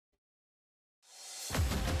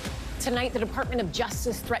Tonight, the Department of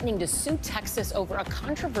Justice threatening to sue Texas over a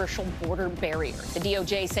controversial border barrier. The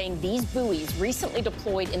DOJ saying these buoys recently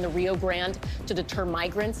deployed in the Rio Grande to deter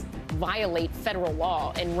migrants violate federal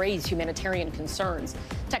law and raise humanitarian concerns.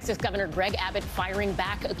 Texas Governor Greg Abbott firing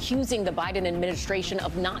back, accusing the Biden administration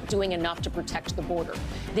of not doing enough to protect the border.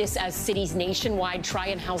 This as cities nationwide try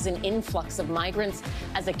and house an influx of migrants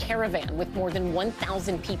as a caravan with more than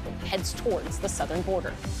 1,000 people heads towards the southern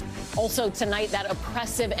border. Also tonight, that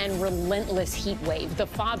oppressive and relentless heat wave. The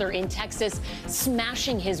father in Texas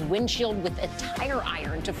smashing his windshield with a tire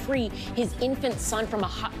iron to free his infant son from a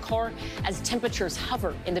hot car as temperatures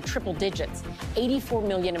hover in the triple digits. 84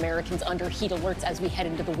 million Americans under heat alerts as we head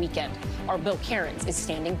into the weekend. Our Bill Cairns is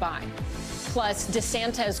standing by. Plus,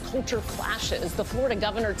 DeSantis culture clashes. The Florida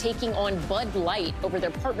governor taking on Bud Light over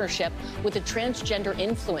their partnership with a transgender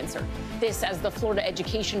influencer. This as the Florida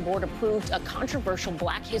Education Board approved a controversial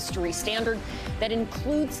Black history standard that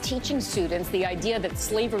includes teaching students the idea that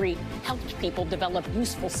slavery helped people develop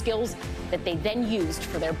useful skills that they then used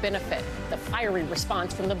for their benefit. The fiery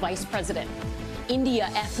response from the vice president. India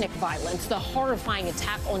ethnic violence, the horrifying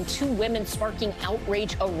attack on 2 women sparking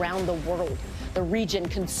outrage around the world. The region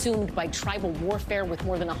consumed by tribal warfare with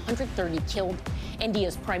more than 130 killed.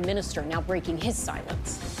 India's prime minister now breaking his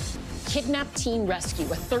silence. Kidnapped teen rescue,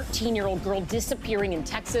 a 13-year-old girl disappearing in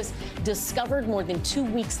Texas, discovered more than 2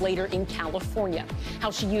 weeks later in California. How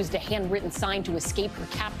she used a handwritten sign to escape her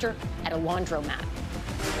captor at a laundromat.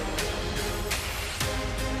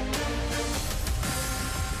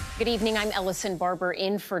 Good evening. I'm Ellison Barber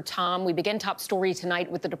in for Tom. We begin top story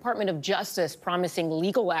tonight with the Department of Justice promising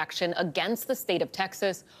legal action against the state of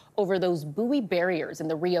Texas over those buoy barriers in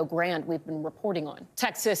the Rio Grande we've been reporting on.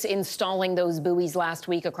 Texas installing those buoys last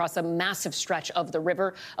week across a massive stretch of the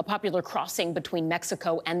river, a popular crossing between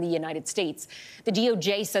Mexico and the United States. The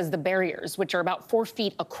DOJ says the barriers, which are about 4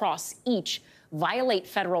 feet across each, violate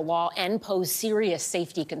federal law and pose serious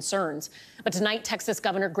safety concerns. But tonight, Texas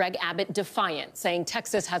Governor Greg Abbott defiant, saying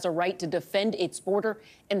Texas has a right to defend its border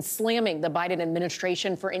and slamming the Biden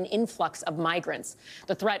administration for an influx of migrants.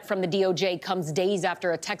 The threat from the DOJ comes days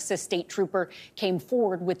after a Texas state trooper came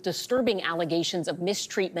forward with disturbing allegations of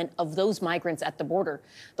mistreatment of those migrants at the border.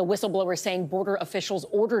 The whistleblower saying border officials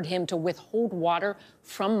ordered him to withhold water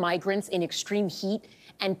from migrants in extreme heat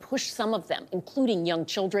and push some of them, including young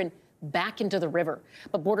children, back into the river.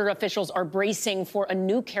 But border officials are bracing for a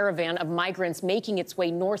new caravan of migrants making its way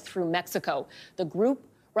north through Mexico. The group,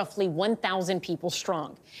 roughly 1,000 people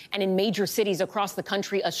strong. And in major cities across the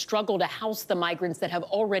country, a struggle to house the migrants that have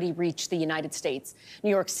already reached the United States. New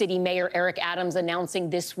York City Mayor Eric Adams announcing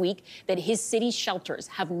this week that his city's shelters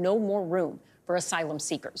have no more room for asylum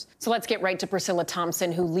seekers. So let's get right to Priscilla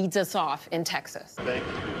Thompson, who leads us off in Texas.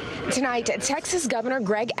 Tonight, Texas Governor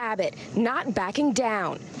Greg Abbott not backing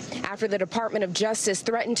down after the Department of Justice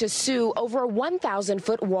threatened to sue over a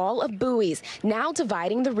 1,000-foot wall of buoys now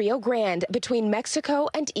dividing the Rio Grande between Mexico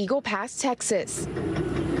and Eagle Pass, Texas.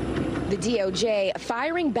 The DOJ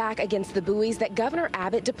firing back against the buoys that Governor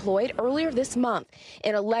Abbott deployed earlier this month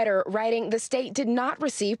in a letter writing the state did not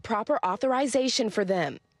receive proper authorization for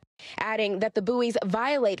them, adding that the buoys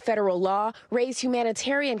violate federal law, raise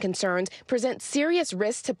humanitarian concerns, present serious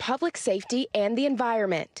risks to public safety and the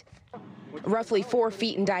environment. Roughly 4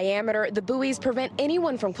 feet in diameter, the buoys prevent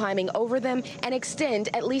anyone from climbing over them and extend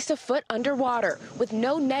at least a foot underwater, with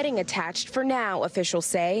no netting attached for now, officials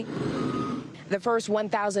say. The first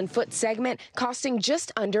 1,000-foot segment costing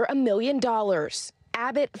just under $1 million.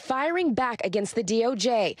 Abbott firing back against the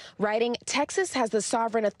DOJ, writing, Texas has the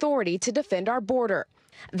sovereign authority to defend our border,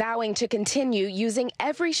 vowing to continue using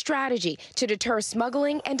every strategy to deter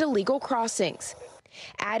smuggling and illegal crossings.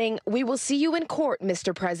 Adding, we will see you in court,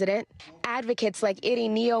 Mr. President. Advocates like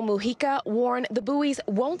Irineo Mujica warn the buoys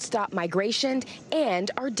won't stop migration and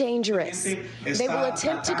are dangerous. They will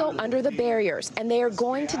attempt to go under the barriers, and they are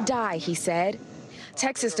going to die, he said.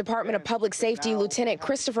 Texas Department of Public Safety Lieutenant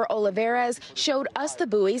Christopher Olivares showed us the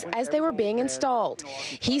buoys as they were being installed.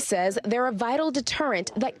 He says they're a vital deterrent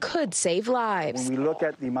that could save lives. When we look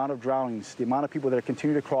at the amount of drownings, the amount of people that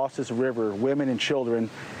continue to cross this river, women and children,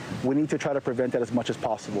 we need to try to prevent that as much as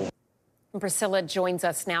possible. Priscilla joins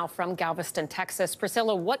us now from Galveston, Texas.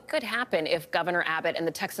 Priscilla, what could happen if Governor Abbott and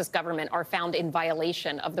the Texas government are found in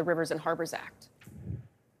violation of the Rivers and Harbors Act?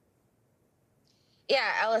 Yeah,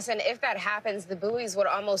 Ellison, if that happens, the buoys would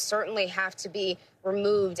almost certainly have to be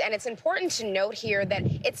removed. And it's important to note here that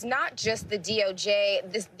it's not just the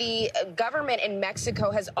DOJ. The government in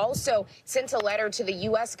Mexico has also sent a letter to the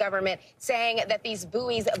U.S. government saying that these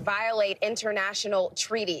buoys violate international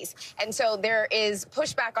treaties. And so there is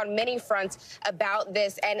pushback on many fronts about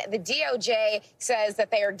this. And the DOJ says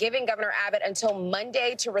that they are giving Governor Abbott until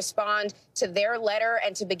Monday to respond to their letter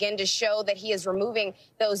and to begin to show that he is removing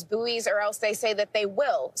those buoys, or else they say that they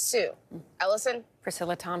will sue. Ellison?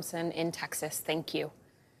 Priscilla Thompson in Texas, thank you.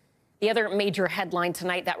 The other major headline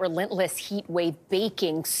tonight, that relentless heat wave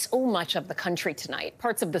baking so much of the country tonight.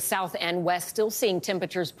 Parts of the South and West still seeing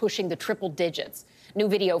temperatures pushing the triple digits. New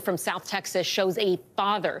video from South Texas shows a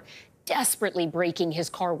father desperately breaking his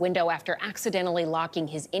car window after accidentally locking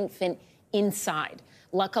his infant inside.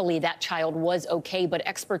 Luckily, that child was okay, but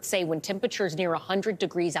experts say when temperatures near 100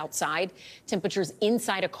 degrees outside, temperatures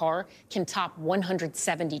inside a car can top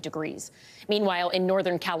 170 degrees. Meanwhile, in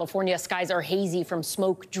Northern California, skies are hazy from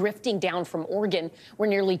smoke drifting down from Oregon, where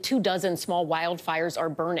nearly 24 small wildfires are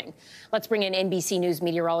burning. Let's bring in NBC News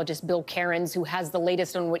meteorologist Bill Cairns, who has the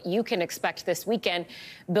latest on what you can expect this weekend.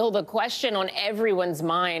 Bill, the question on everyone's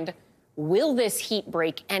mind, will this heat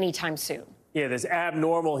break anytime soon? Yeah, this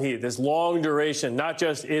abnormal heat, this long duration, not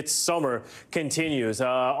just it's summer, continues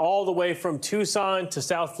all the way from Tucson to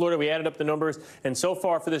South Florida. We added up the numbers, and so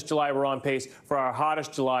far for this July, we're on pace for our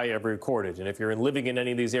hottest July ever recorded. And if you're living in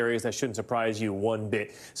any of these areas, that shouldn't surprise you one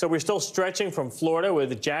bit. So we're still stretching from Florida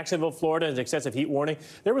with Jacksonville, Florida, an excessive heat warning.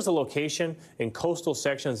 There was a location in coastal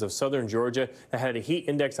sections of southern Georgia that had a heat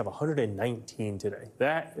index of 119 today.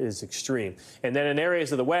 That is extreme. And then in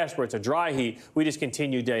areas of the West where it's a dry heat, we just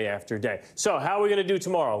continue day after day. So how are we going to do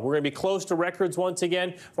tomorrow? We're going to be close to records once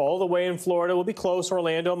again. All the way in Florida, we'll be close.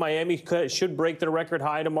 Orlando, Miami should break their record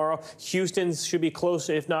high tomorrow. Houston should be close,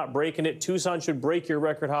 if not breaking it. Tucson should break your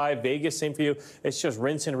record high. Vegas, same for you. It's just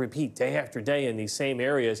rinse and repeat day after day in these same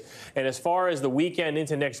areas. And as far as the weekend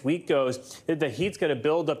into next week goes, the heat's going to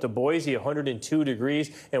build up to Boise, 102 degrees.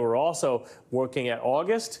 And we're also working at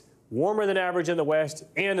August, warmer than average in the West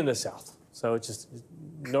and in the South. So it's just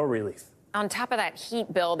no relief. On top of that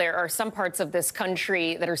heat, Bill, there are some parts of this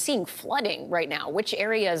country that are seeing flooding right now. Which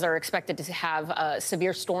areas are expected to have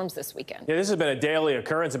severe storms this weekend? Yeah, this has been a daily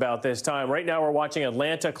occurrence about this time. Right now, we're watching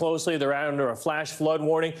Atlanta closely. They're under a flash flood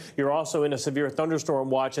warning. You're also in a severe thunderstorm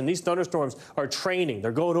watch, and these thunderstorms are training.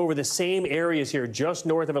 They're going over the same areas here just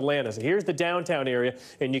north of Atlanta. So here's the downtown area,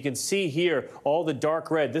 and you can see here all the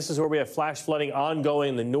dark red. This is where we have flash flooding ongoing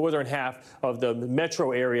in the northern half of the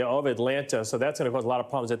metro area of Atlanta. So that's going to cause a lot of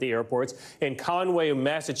problems at the airports. In Conway,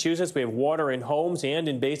 Massachusetts, we have water in homes and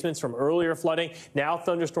in basements from earlier flooding. Now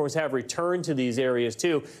thunderstorms have returned to these areas,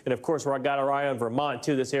 too. And, of course, we've got our eye on Vermont,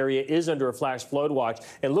 too. This area is under a flash flood watch.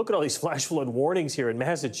 And look at all these flash flood warnings here in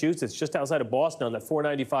Massachusetts, just outside of Boston on that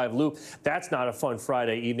 495 loop. That's not a fun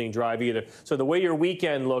Friday evening drive either. So the way your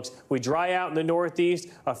weekend looks, we dry out in the northeast,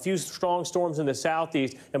 a few strong storms in the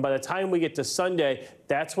southeast. And by the time we get to Sunday,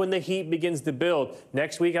 that's when the heat begins to build.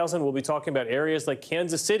 Next week, Elson, we'll be talking about areas like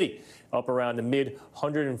Kansas City, up around the mid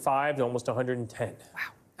 105 to almost 110. Wow.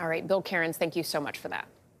 All right, Bill Cairns, thank you so much for that.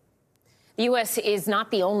 The U.S. is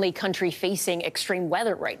not the only country facing extreme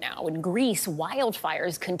weather right now. In Greece,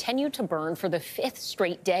 wildfires continue to burn for the 5th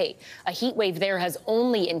straight day. A heat wave there has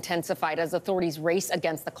only intensified as authorities race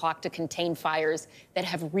against the clock to contain fires that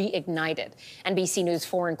have reignited. NBC News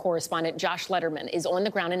foreign correspondent Josh Letterman is on the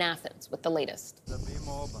ground in Athens with the latest.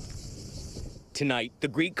 Tonight, the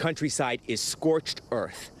Greek countryside is scorched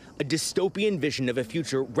earth, a dystopian vision of a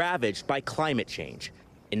future ravaged by climate change.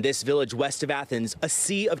 In this village west of Athens, a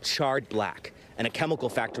sea of charred black and a chemical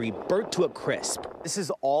factory burnt to a crisp. This is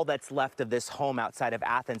all that's left of this home outside of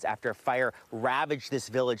Athens after a fire ravaged this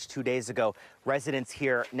village 2 days ago. Residents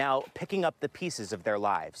here now picking up the pieces of their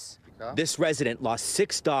lives. This resident lost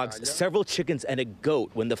 6 dogs, several chickens, and a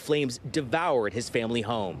goat when the flames devoured his family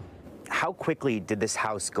home. How quickly did this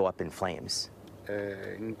house go up in flames?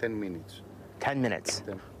 In 10 minutes. 10 minutes.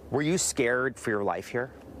 Were you scared for your life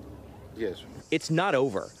here? Yes. It's not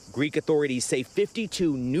over. Greek authorities say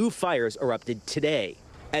 52 new fires erupted today.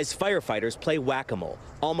 As firefighters play whack-a-mole,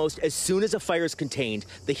 almost as soon as a fire is contained,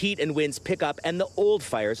 the heat and winds pick up and the old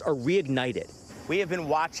fires are reignited. We have been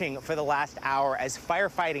watching for the last hour as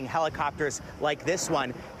firefighting helicopters like this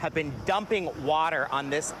one have been dumping water on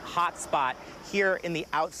this hot spot here in the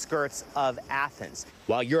outskirts of Athens.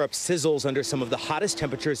 While Europe sizzles under some of the hottest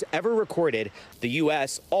temperatures ever recorded, the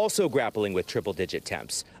U.S. also grappling with triple-digit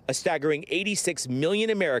temps. A staggering 86 million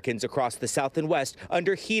Americans across the South and West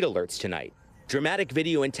under heat alerts tonight. Dramatic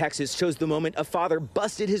video in Texas shows the moment a father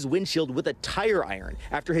busted his windshield with a tire iron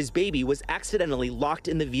after his baby was accidentally locked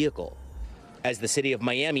in the vehicle. as the city of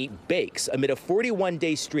Miami bakes amid a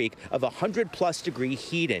 41-day streak of a 100-plus degree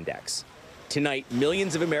heat index. Tonight,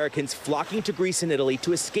 millions of Americans flocking to Greece and Italy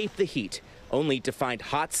to escape the heat, only to find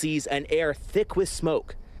hot seas and air thick with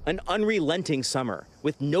smoke. An unrelenting summer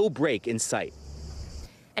with no break in sight.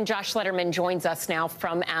 And Josh Letterman joins us now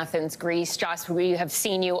from Athens, Greece. Josh, we have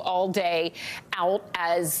seen you all day out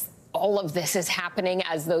as all of this is happening,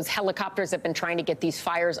 as those helicopters have been trying to get these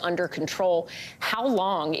fires under control. How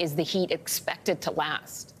long is the heat expected to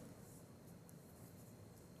last?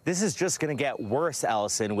 This is just going to get worse,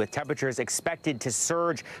 Allison, with temperatures expected to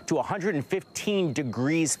surge to 115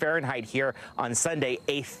 degrees Fahrenheit here on Sunday.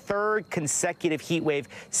 A third consecutive heat wave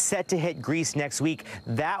set to hit Greece next week.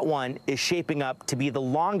 That one is shaping up to be the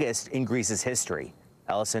longest in Greece's history.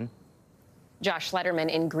 Allison? Josh Letterman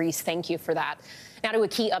in Greece, thank you for that. Now to a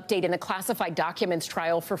key update in the classified documents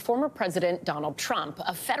trial for former President Donald Trump.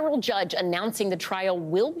 A federal judge announcing the trial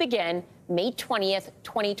will begin May 20th,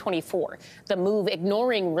 2024. The move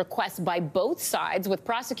ignoring requests by both sides, with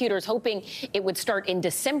prosecutors hoping it would start in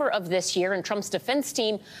December of this year and Trump's defense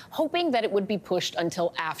team hoping that it would be pushed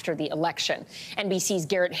until after the election. NBC's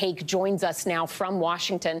Garrett Haake joins us now from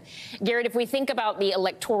Washington. Garrett, if we think about the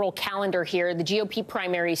electoral calendar here, the GOP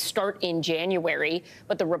primaries start in January,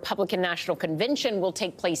 but the Republican National Convention will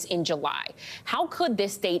take place in July. How could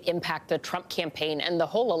this date impact the Trump campaign and the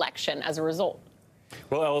whole election as a result?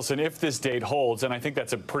 Well, Ellison, if this date holds, and I think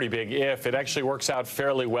that's a pretty big if, it actually works out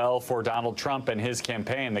fairly well for Donald Trump and his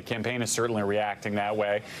campaign. The campaign is certainly reacting that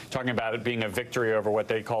way, talking about it being a victory over what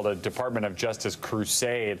they called a Department of Justice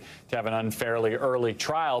crusade to have an unfairly early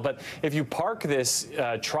trial. But if you park this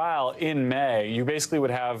trial in May, you basically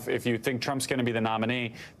would have, if you think Trump's going to be the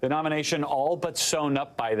nominee, the nomination all but sewn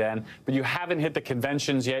up by then. But you haven't hit the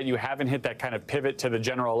conventions yet. You haven't hit that kind of pivot to the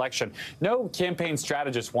general election. No campaign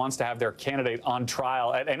strategist wants to have their candidate on trial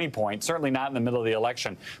at any point, certainly not in the middle of the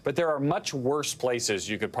election. But there are much worse places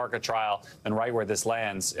you could park a trial than right where this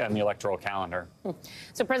lands in the electoral calendar.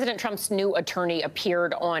 So President Trump's new attorney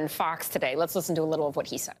appeared on Fox today. Let's listen to a little of what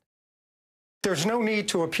he said. There's no need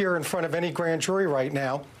to appear in front of any grand jury right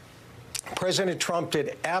now. President Trump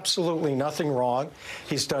did absolutely nothing wrong.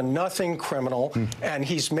 He's done nothing criminal, and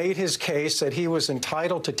he's made his case that he was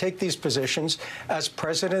entitled to take these positions as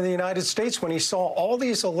president of the United States. When he saw all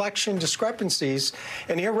these election discrepancies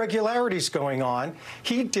and irregularities going on,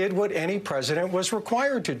 he did what any president was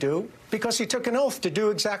required to do because he took an oath to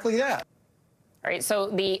do exactly that. All right, so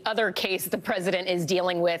the other case the president is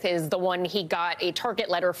dealing with is the one he got a target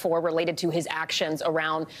letter for related to his actions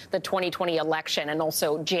around the 2020 election and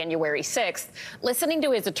also January 6th. Listening to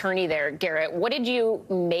his attorney there, Garrett, what did you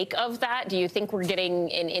make of that? Do you think we're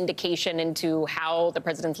getting an indication into how the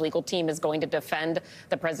president's legal team is going to defend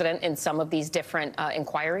the president in some of these different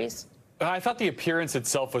inquiries? I thought the appearance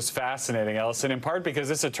itself was fascinating, Ellison, in part because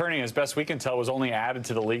this attorney, as best we can tell, was only added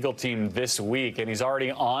to the legal team this week, and he's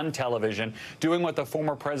already on television doing what the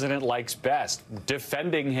former president likes best,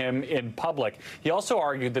 defending him in public. He also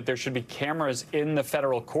argued that there should be cameras in the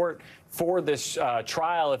federal court for this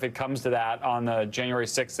trial, if it comes to that, on the January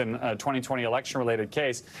 6th and 2020 election-related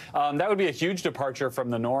case. That would be a huge departure from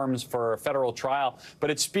the norms for a federal trial,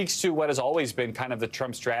 but it speaks to what has always been kind of the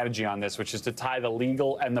Trump strategy on this, which is to tie the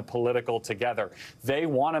legal and the political together. They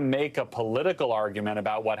want to make a political argument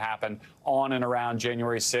about what happened on and around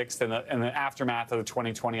January 6th and the aftermath of the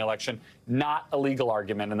 2020 election, not a legal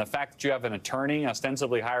argument. And the fact that you have an attorney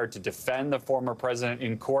ostensibly hired to defend the former president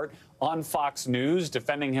in court on Fox News,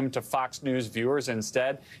 defending him to Fox News viewers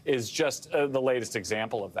instead, is just the latest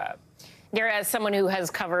example of that. Garrett, as someone who has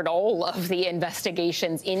covered all of the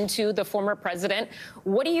investigations into the former president,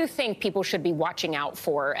 what do you think people should be watching out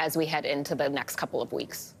for as we head into the next couple of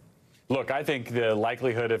weeks? Look, I think the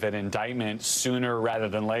likelihood of an indictment sooner rather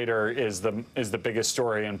than later is the biggest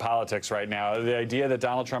story in politics right now. The idea that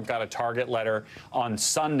Donald Trump got a target letter on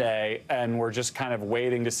Sunday and we're just kind of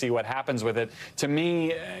waiting to see what happens with it, to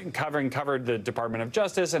me, having covered the Department of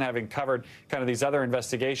Justice and having covered kind of these other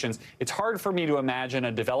investigations, it's hard for me to imagine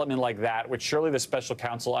a development like that, which surely the special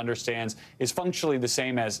counsel understands is functionally the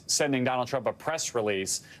same as sending Donald Trump a press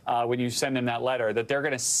release when you send him that letter, that they're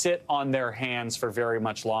going to sit on their hands for very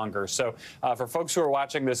much longer. So for folks who are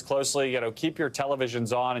watching this closely, keep your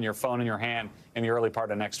televisions on and your phone in your hand in the early part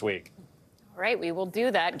of next week. All right, we will do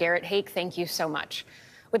that. Garrett Haake, thank you so much.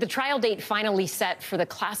 With the trial date finally set for the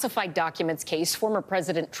classified documents case, former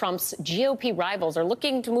President Trump's GOP rivals are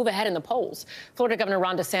looking to move ahead in the polls. Florida Governor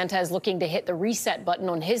Ron DeSantis looking to hit the reset button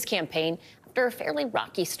on his campaign after a fairly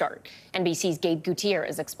rocky start. NBC's Gabe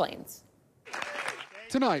Gutierrez explains.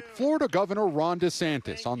 Tonight, Florida Governor Ron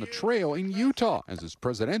DeSantis on the trail in Utah as his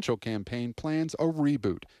presidential campaign plans a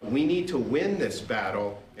reboot. We need to win this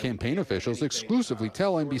battle. Campaign officials exclusively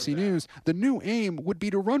tell NBC News the new aim would be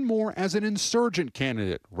to run more as an insurgent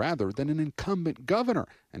candidate rather than an incumbent governor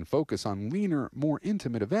and focus on leaner, more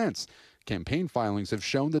intimate events. Campaign filings have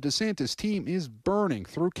shown the DeSantis team is burning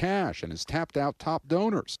through cash and has tapped out top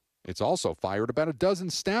donors. It's also fired about a dozen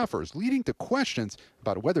staffers, leading to questions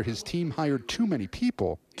about whether his team hired too many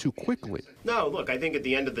people too quickly. No, look, I think at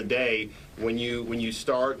the end of the day, when you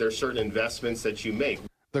start, there's certain investments that you make.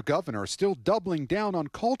 The governor is still doubling down on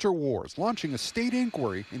culture wars, launching a state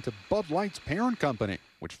inquiry into Bud Light's parent company,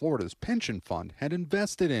 which Florida's pension fund had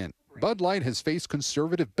invested in. Bud Light has faced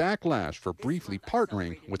conservative backlash for briefly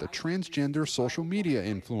partnering with a transgender social media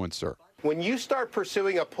influencer. When you start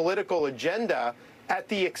pursuing a political agenda at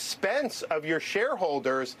the expense of your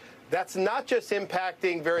shareholders, that's not just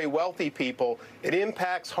impacting very wealthy people, it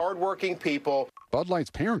impacts hardworking people. Bud Light's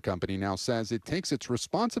parent company now says it takes its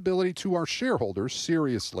responsibility to our shareholders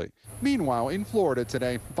seriously. Meanwhile, in Florida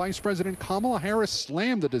today, Vice President Kamala Harris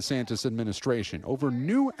slammed the DeSantis administration over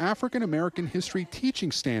new African-American history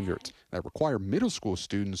teaching standards that require middle school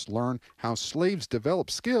students learn how slaves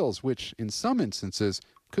developed skills, which in some instances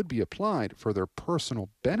could be applied for their personal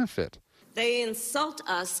benefit. They insult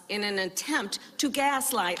us in an attempt to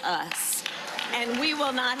gaslight us, and we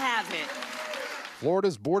will not have it.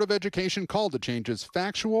 Florida's Board of Education called the changes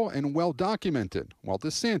factual and well-documented, while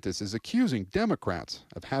DeSantis is accusing Democrats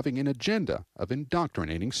of having an agenda of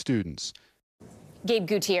indoctrinating students. Gabe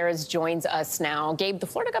Gutierrez joins us now. Gabe, the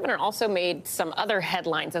Florida governor also made some other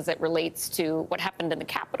headlines as it relates to what happened in the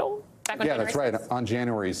Capitol. Yeah, that's right. On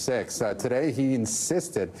January 6th. Today, he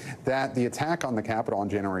insisted that the attack on the Capitol on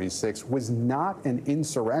January 6th was not an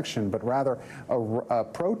insurrection, but rather a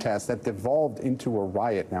protest that devolved into a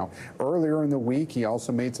riot. Now, earlier in the week, he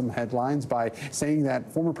also made some headlines by saying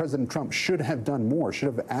that former President Trump should have done more,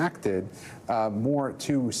 should have acted more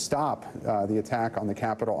to stop the attack on the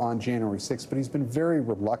Capitol on January 6th. But he's been very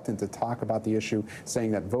reluctant to talk about the issue,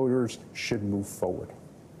 saying that voters should move forward.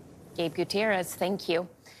 Gabe Gutierrez, thank you.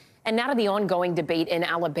 And now to the ongoing debate in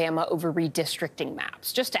Alabama over redistricting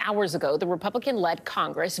maps. Just hours ago, the Republican-led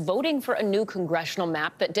Congress voting for a new congressional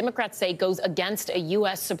map that Democrats say goes against a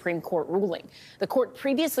U.S. Supreme Court ruling. The court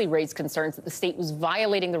previously raised concerns that the state was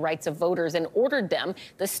violating the rights of voters and ordered them,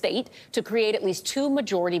 the state, to create at least 2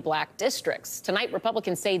 majority black districts. Tonight,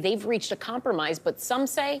 Republicans say they've reached a compromise, but some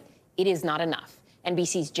say it is not enough.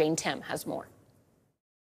 NBC's Jane Tim has more.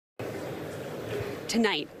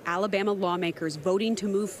 Tonight, Alabama lawmakers voting to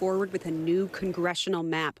move forward with a new congressional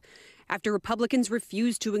map after Republicans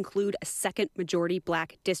refused to include a second majority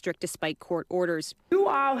black district despite court orders. You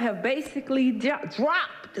all have basically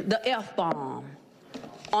dropped the F-bomb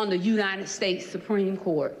on the United States Supreme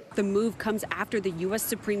Court. The move comes after the U.S.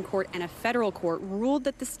 Supreme Court and a federal court ruled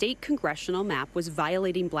that the state congressional map was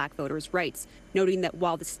violating black voters' rights, noting that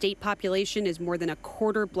while the state population is more than a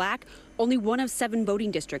quarter black, only 1 of 7 voting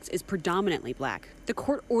districts is predominantly black. The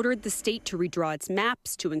court ordered the state to redraw its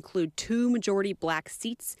maps to include 2 majority black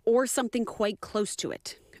seats or something quite close to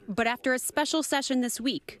it. But after a special session this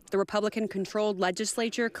week, the Republican-controlled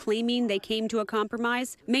legislature claiming they came to a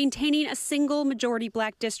compromise, maintaining a single majority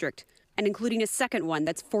black district and including a second one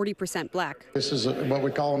that's 40% black. This is what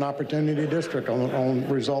we call an opportunity district on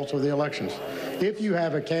results of the elections. If you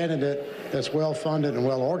have a candidate that's well-funded and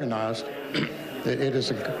well-organized, it is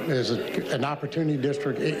an opportunity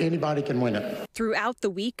district. Anybody can win it. Throughout the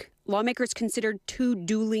week, lawmakers considered 2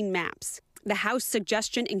 dueling maps. The House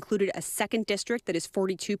suggestion included a second district that is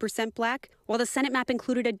 42% black, while the Senate map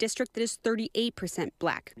included a district that is 38%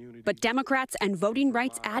 black. But Democrats and voting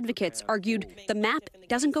rights advocates argued the map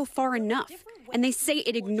doesn't go far enough, and they say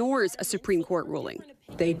it ignores a Supreme Court ruling.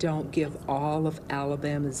 They don't give all of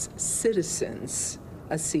Alabama's citizens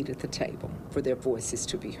a seat at the table for their voices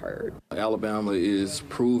to be heard. Alabama is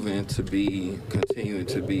proven to continuing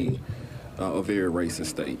to be a very racist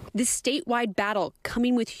state. This statewide battle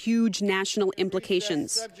coming with huge national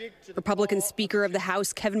implications. Republican Speaker of the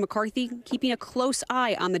House Kevin McCarthy keeping a close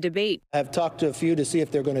eye on the debate. I've talked to a few to see if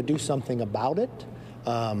they're going to do something about it.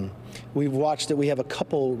 We've watched that we have a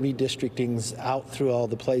couple redistrictings out through all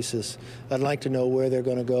the places. I'd like to know where they're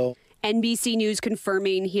going to go. NBC News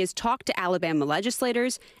confirming he has talked to Alabama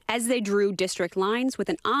legislators as they drew district lines with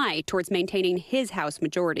an eye towards maintaining his House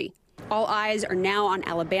majority. All eyes are now on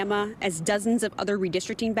Alabama as dozens of other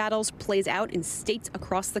redistricting battles plays out in states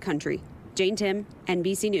across the country. Jane Tim,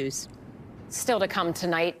 NBC News. Still to come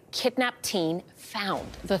tonight, kidnapped teen found.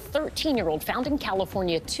 The 13-year-old found in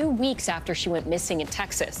California 2 weeks after she went missing in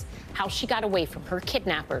Texas. How she got away from her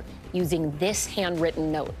kidnapper using this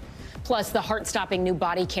handwritten note. Plus, the heart-stopping new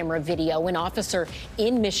body camera video. An officer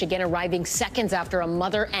in Michigan arriving seconds after a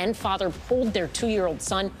mother and father pulled their 2-year-old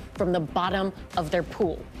son from the bottom of their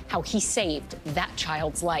pool. How he saved that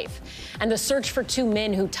child's life. And the search for 2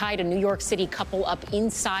 men who tied a New York City couple up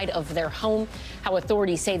inside of their home. How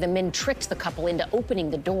authorities say the men tricked the couple into opening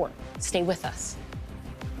the door. Stay with us.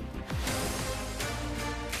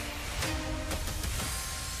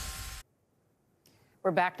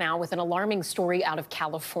 We're back now with an alarming story out of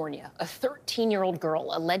California. A 13-year-old girl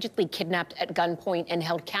allegedly kidnapped at gunpoint and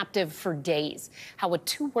held captive for days. How a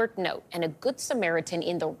 2-word note and a good Samaritan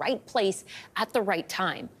in the right place at the right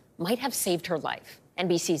time might have saved her life.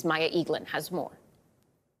 NBC's Maya Eaglin has more.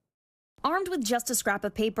 Armed with just a scrap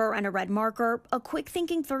of paper and a red marker, a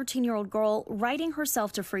quick-thinking 13-year-old girl writing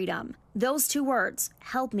herself to freedom. Those 2 words,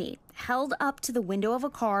 help me, held up to the window of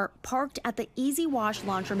a car parked at the Easy Wash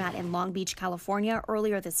laundromat in Long Beach, California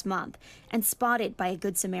earlier this month and spotted by a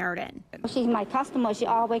Good Samaritan. She's my customer. She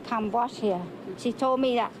always come wash here. She told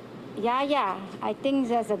me that, yeah, I think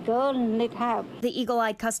there's a girl who needs help. The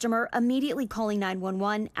eagle-eyed customer immediately calling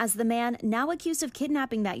 911 as the man now accused of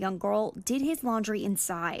kidnapping that young girl did his laundry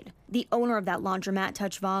inside. The owner of that laundromat,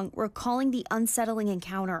 Touch Vong, recalling the unsettling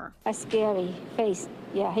encounter. A scary face.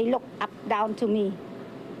 Yeah, he looked up, down to me.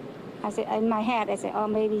 I said, in my head, I said, oh,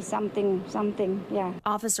 maybe something, yeah.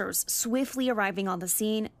 Officers swiftly arriving on the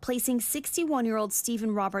scene, placing 61-year-old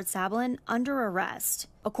Stephen Robert Sablin under arrest.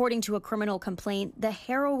 According to a criminal complaint, the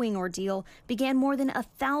harrowing ordeal began more than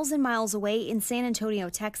 1,000 miles away in San Antonio,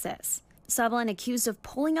 Texas. Sablin accused of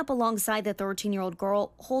pulling up alongside the 13-year-old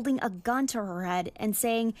girl, holding a gun to her head and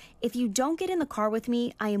saying, if you don't get in the car with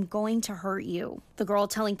me, I am going to hurt you. The girl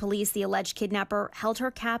telling police the alleged kidnapper held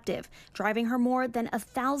her captive, driving her more than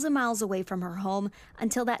 1,000 miles away from her home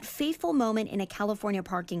until that fateful moment in a California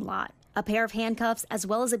parking lot. A pair of handcuffs as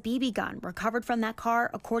well as a BB gun recovered from that car,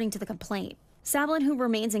 according to the complaint. Sablin, who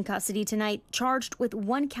remains in custody tonight, charged with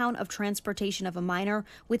 1 count of transportation of a minor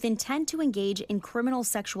with intent to engage in criminal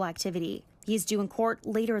sexual activity. He is due in court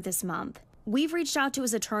later this month. We've reached out to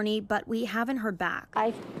his attorney, but we haven't heard back.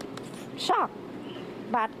 I'm shocked,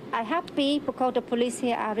 but I'm happy because the police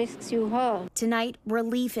here are rescuing her. Tonight,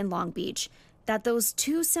 relief in Long Beach that those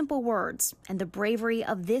 2 simple words and the bravery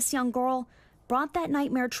of this young girl brought that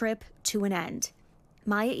nightmare trip to an end.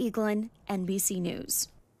 Maya Eaglin, NBC News.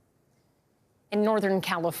 In Northern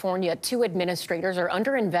California, 2 administrators are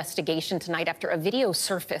under investigation tonight after a video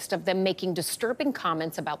surfaced of them making disturbing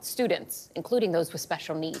comments about students, including those with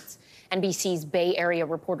special needs. NBC's Bay Area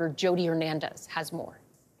reporter Jody Hernandez has more.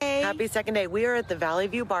 Hey. Happy second day. We are at the Valley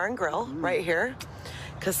View Bar and Grill right here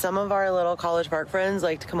because some of our little College Park friends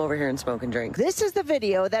like to come over here and smoke and drink. This is the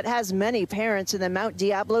video that has many parents in the Mount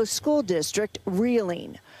Diablo School District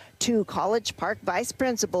reeling. 2 College Park vice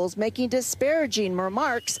principals making disparaging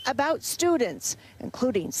remarks about students,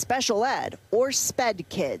 including special ed or SPED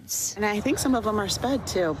kids. And I think some of them are SPED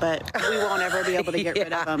too, but we won't ever be able to get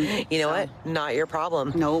rid of them. You know what? Not your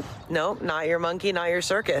problem. Nope. Nope, not your monkey, not your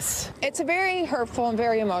circus. It's very hurtful and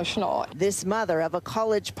very emotional. This mother of a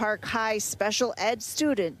College Park High special ed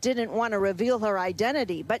student didn't want to reveal her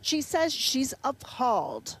identity, but she says she's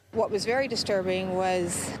appalled. What was very disturbing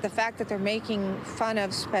was the fact that they're making fun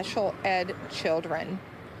of special ed children.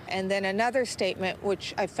 And then another statement,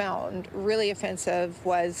 which I found really offensive,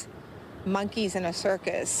 was monkeys in a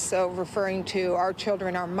circus. So referring to our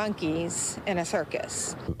children are monkeys in a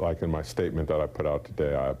circus. Like in my statement that I put out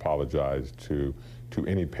today, I apologize to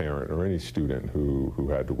any parent or any student who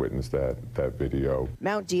had to witness that video.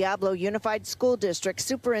 Mount Diablo Unified School District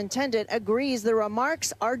Superintendent agrees the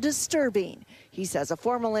remarks are disturbing. He says a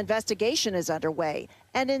formal investigation is underway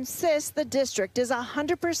and insists the district is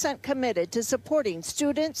 100% committed to supporting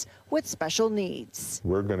students with special needs.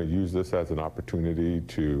 We're going to use this as an opportunity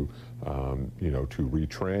to, to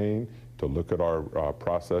retrain, to look at our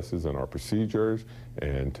processes and our procedures,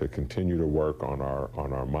 and to continue to work on our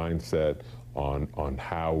mindset on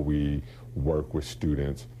how we work with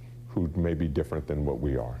students who may be different than what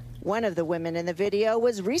we are. One of the women in the video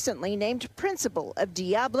was recently named principal of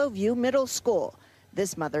Diablo View Middle School.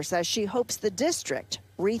 This mother says she hopes the district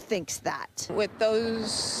rethinks that. With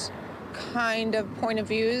those kind of point of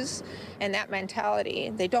views and that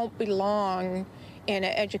mentality, they don't belong in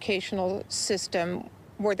an educational system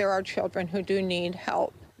where there are children who do need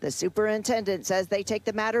help. The superintendent says they take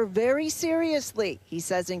the matter very seriously. He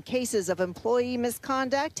says in cases of employee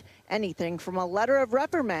misconduct, anything from a letter of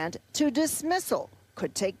reprimand to dismissal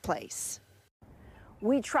could take place.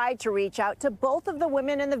 We tried to reach out to both of the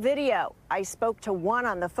women in the video. I spoke to one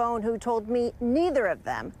on the phone who told me neither of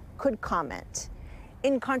them could comment.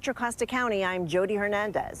 In Contra Costa County, I'm Jody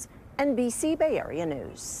Hernandez, NBC Bay Area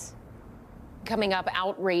News. Coming up,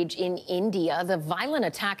 outrage in India, the violent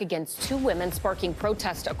attack against two women sparking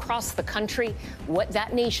protests across the country. What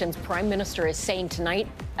that nation's prime minister is saying tonight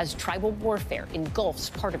as tribal warfare engulfs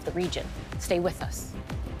part of the region. Stay with us.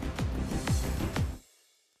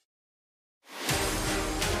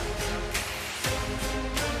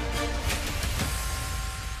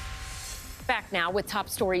 Back now with Top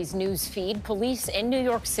Stories news feed. Police in New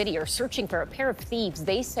York City are searching for a pair of thieves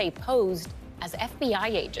they say posed as FBI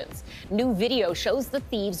agents. New video shows the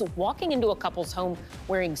thieves walking into a couple's home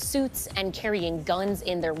wearing suits and carrying guns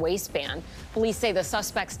in their waistband. Police say the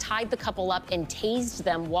suspects tied the couple up and tased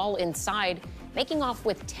them while inside, making off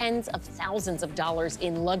with tens of thousands of dollars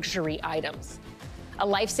in luxury items. A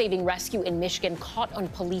life-saving rescue in Michigan caught on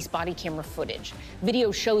police body camera footage.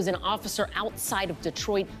 Video shows an officer outside of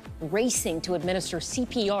Detroit racing to administer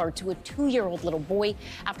CPR to a 2-year-old little boy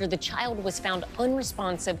after the child was found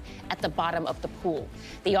unresponsive at the bottom of the pool.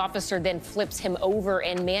 The officer then flips him over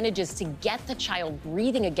and manages to get the child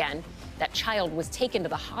breathing again. That child was taken to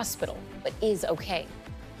the hospital, but is okay.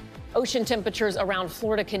 Ocean temperatures around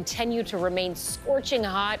Florida continue to remain scorching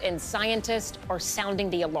hot, and scientists are sounding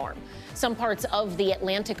the alarm. Some parts of the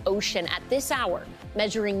Atlantic Ocean at this hour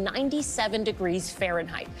measuring 97 degrees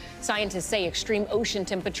Fahrenheit. Scientists say extreme ocean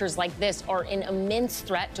temperatures like this are an immense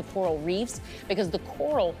threat to coral reefs because the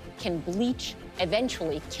coral can bleach,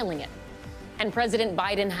 eventually killing it. And President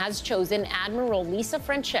Biden has chosen Admiral Lisa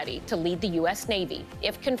Franchetti to lead the U.S. Navy.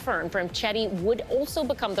 If confirmed, Franchetti would also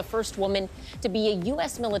become the first woman to be a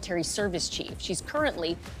U.S. military service chief. She's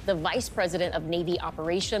currently the Vice President of Navy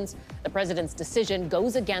Operations. The president's decision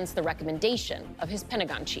goes against the recommendation of his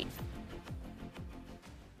Pentagon chief.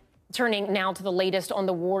 Turning now to the latest on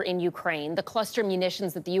the war in Ukraine. The cluster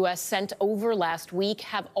munitions that the U.S. sent over last week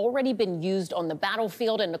have already been used on the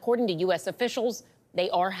battlefield, and according to U.S. officials, they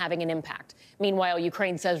are having an impact. Meanwhile,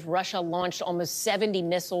 Ukraine says Russia launched almost 70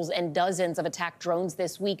 missiles and dozens of attack drones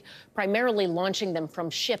this week, primarily launching them from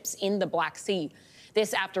ships in the Black Sea.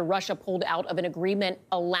 This after Russia pulled out of an agreement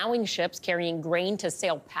allowing ships carrying grain to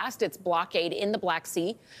sail past its blockade in the Black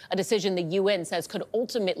Sea, a decision the UN says could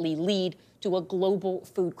ultimately lead to a global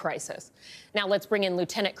food crisis. Now let's bring in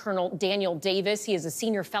Lieutenant Colonel Daniel Davis. He is a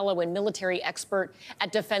senior fellow and military expert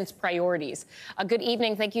at Defense Priorities. Good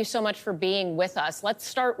evening. Thank you so much for being with us. Let's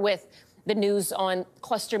start with the news on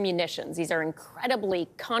cluster munitions. These are incredibly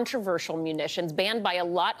controversial munitions banned by a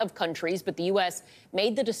lot of countries, but the U.S.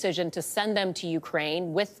 made the decision to send them to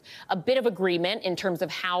Ukraine with a bit of agreement in terms of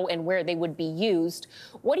how and where they would be used.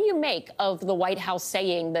 What do you make of the White House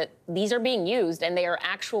saying that these are being used and they are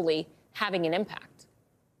actually having an impact?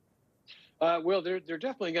 Well, they're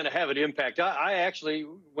definitely going to have an impact. I actually,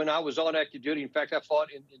 when I was on active duty, in fact, I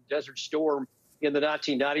fought in Desert Storm in the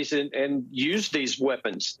 1990s and used these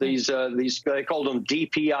weapons. These they called them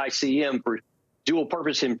DPICM, for dual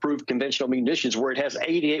purpose improved conventional munitions, where it has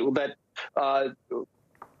 88. Well, that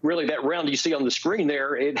really that round you see on the screen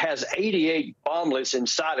there, it has 88 bomblets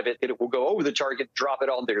inside of it that it will go over the target, drop it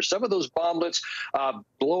on there. Some of those bomblets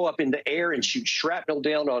blow up in the air and shoot shrapnel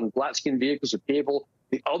down on black-skinned vehicles or people.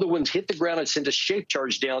 The other ones hit the ground and send a shape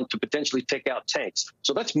charge down to potentially take out tanks.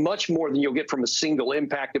 So that's much more than you'll get from a single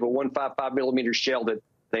impact of a 155 millimeter shell that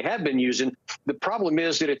they have been using. The problem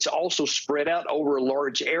is that it's also spread out over a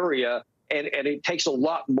large area, and it takes a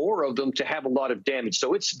lot more of them to have a lot of damage.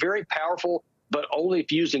 So it's very powerful, but only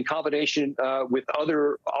if used in combination with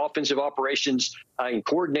other offensive operations in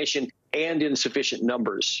coordination and in sufficient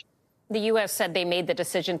numbers. The U.S. said they made the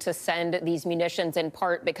decision to send these munitions in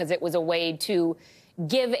part because it was a way to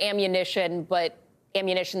give ammunition, but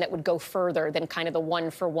ammunition that would go further than kind of the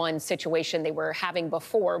one-for-one situation they were having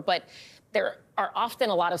before. But there are often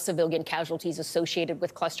a lot of civilian casualties associated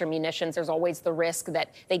with cluster munitions. There's always the risk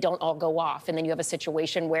that they don't all go off. And then you have a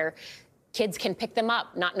situation where kids can pick them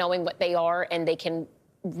up, not knowing what they are, and they can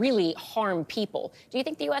really harm people. Do you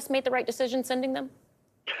think the U.S. made the right decision sending them?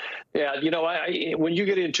 Yeah, you know, when you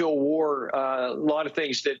get into a war, a lot of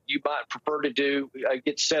things that you might prefer to do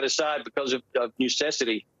get set aside because of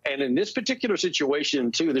necessity. And in this particular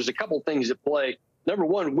situation, too, there's a couple of things at play. Number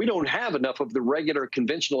one, we don't have enough of the regular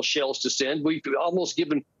conventional shells to send. We've almost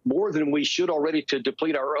given more than we should already to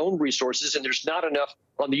deplete our own resources, and there's not enough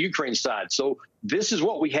on the Ukraine side. So this is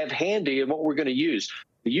what we have handy and what we're going to use.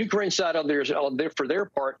 The Ukraine side on there, for their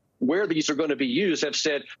part, where these are going to be used, have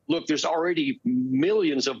said, look, there's already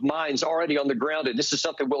millions of mines already on the ground, and this is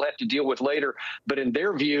something we'll have to deal with later. But in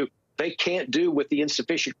their view, they can't do with the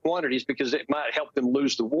insufficient quantities because it might help them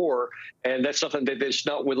lose the war. And that's something that they're just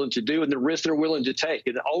not willing to do, and the risk they're willing to take.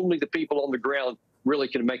 And only the people on the ground really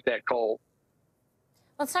can make that call.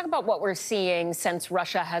 Let's talk about what we're seeing since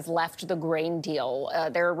Russia has left the grain deal.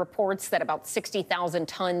 There are reports that about 60,000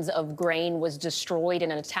 tons of grain was destroyed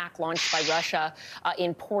in an attack launched by Russia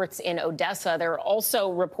in ports in Odessa. There are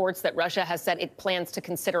also reports that Russia has said it plans to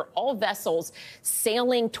consider all vessels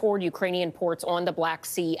sailing toward Ukrainian ports on the Black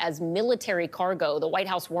Sea as military cargo. The White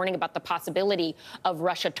House warning about the possibility of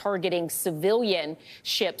Russia targeting civilian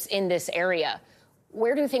ships in this area.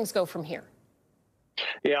 Where do things go from here?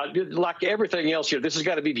 Yeah, like everything else here, this has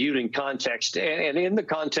got to be viewed in context. And in the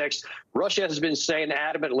context, Russia has been saying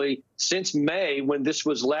adamantly since May, when this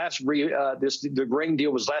was last the grain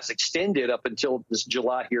deal was last extended up until this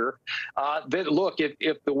July here, that look,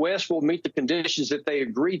 if the West will meet the conditions that they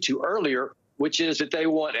agreed to earlier, which is that they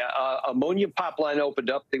want ammonia pipeline opened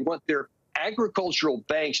up, they want their agricultural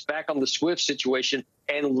banks back on the SWIFT situation,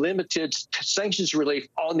 and limited sanctions relief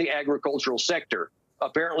on the agricultural sector.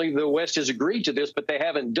 Apparently, the West has agreed to this, but they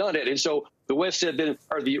haven't done it. And so the West said then,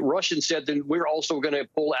 or the Russians said, then we're also going to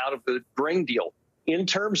pull out of the grain deal. In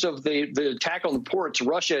terms of the attack on the ports,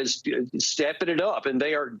 Russia is stepping it up, and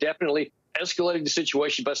they are definitely escalating the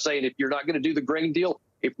situation by saying, if you're not going to do the grain deal,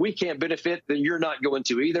 if we can't benefit, then you're not going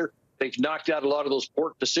to either. They've knocked out a lot of those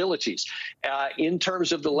port facilities. In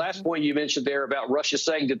terms of the last point you mentioned there about Russia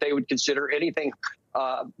saying that they would consider anything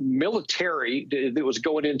military that was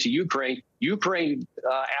going into Ukraine,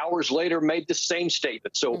 hours later made the same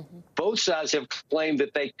statement. So both sides have claimed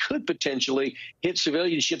that they could potentially hit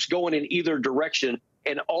civilian ships going in either direction.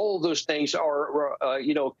 And all of those things are,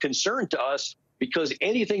 concern to us, because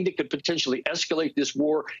anything that could potentially escalate this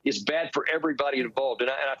war is bad for everybody involved. And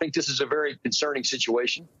I think this is a very concerning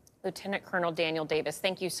situation. Lieutenant Colonel Daniel Davis,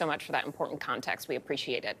 thank you so much for that important context. We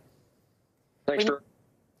appreciate it. Thanks,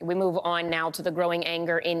 We move on now to the growing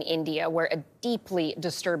anger in India, where a deeply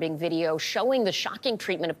disturbing video showing the shocking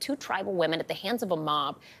treatment of 2 tribal women at the hands of a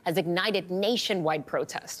mob has ignited nationwide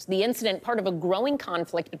protests. The incident, part of a growing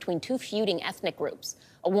conflict between 2 feuding ethnic groups.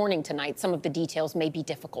 A warning tonight, some of the details may be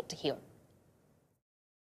difficult to hear.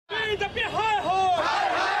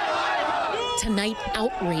 Tonight,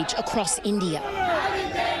 outrage across India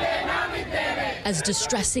as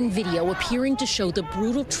distressing video appearing to show the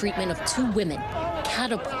brutal treatment of 2 women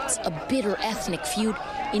catapults a bitter ethnic feud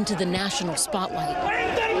into the national spotlight.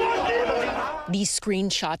 These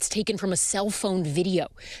screenshots taken from a cell phone video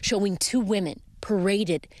showing 2 women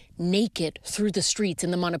paraded naked through the streets in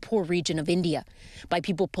the Manipur region of India by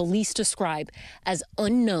people police describe as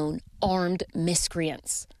unknown armed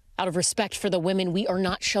miscreants. Out of respect for the women, we are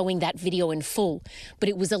not showing that video in full, but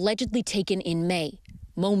it was allegedly taken in May,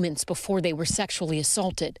 moments before they were sexually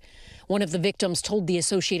assaulted. One of the victims told the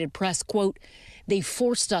Associated Press, quote, "They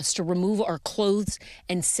forced us to remove our clothes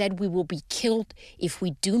and said we will be killed if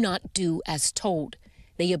we do not do as told.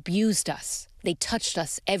 They abused us. They touched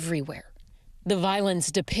us everywhere." The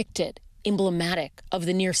violence depicted, emblematic of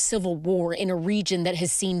the near civil war in a region that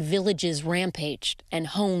has seen villages rampaged and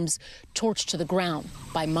homes torched to the ground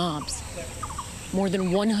by mobs. More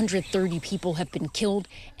than 130 people have been killed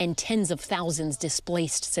and tens of thousands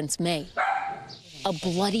displaced since May. A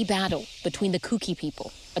bloody battle between the Kuki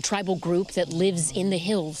people, a tribal group that lives in the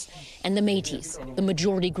hills, and the Métis, the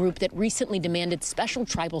majority group that recently demanded special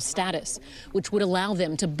tribal status, which would allow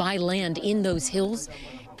them to buy land in those hills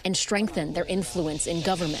and strengthen their influence in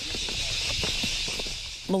government.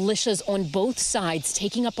 Militias on both sides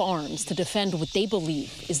taking up arms to defend what they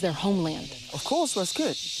believe is their homeland. Of course, we're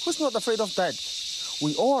scared. Who's not afraid of that?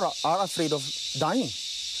 We all are afraid of dying.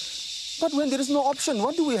 But when there is no option,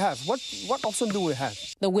 what do we have? What option do we have?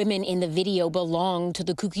 The women in the video belong to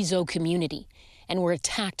the Kukizo community and were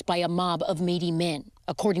attacked by a mob of Métis men,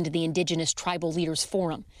 according to the Indigenous Tribal Leaders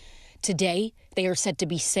Forum. Today, they are said to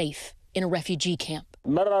be safe in a refugee camp.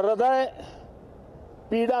 मेरा हृदय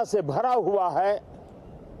पीड़ा से भरा हुआ है,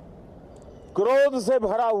 क्रोध से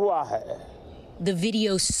भरा हुआ है. The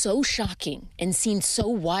video so shocking and seen so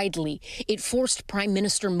widely, it forced Prime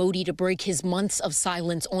Minister Modi to break his months of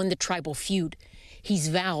silence on the tribal feud. He's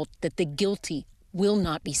vowed that the guilty will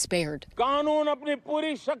not be spared,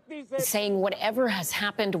 saying whatever has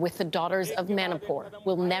happened with the daughters of Manipur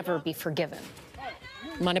will never be forgiven.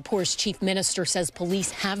 Manipur's chief minister says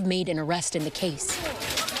police have made an arrest in the case,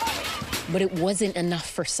 but it wasn't enough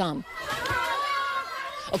for some.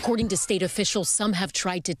 According to state officials, some have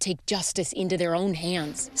tried to take justice into their own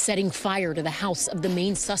hands, setting fire to the house of the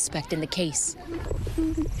main suspect in the case.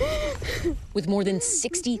 With more than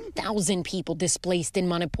 60,000 people displaced in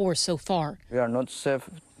Manipur so far. We are not safe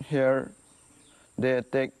here. They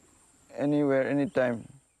attack anywhere, anytime.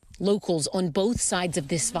 Locals on both sides of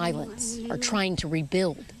this violence are trying to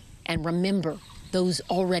rebuild and remember those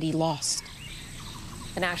already lost.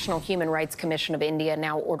 The National Human Rights Commission of India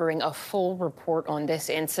now ordering a full report on this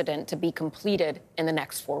incident to be completed in the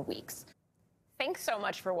next 4 weeks. Thanks so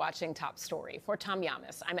much for watching Top Story. For Tom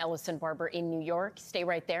Llamas, I'm Ellison Barber in New York. Stay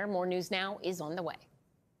right there. More news now is on the way.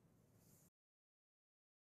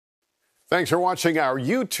 Thanks for watching our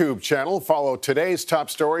YouTube channel. Follow today's top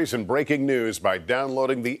stories and breaking news by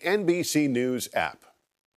downloading the NBC News app.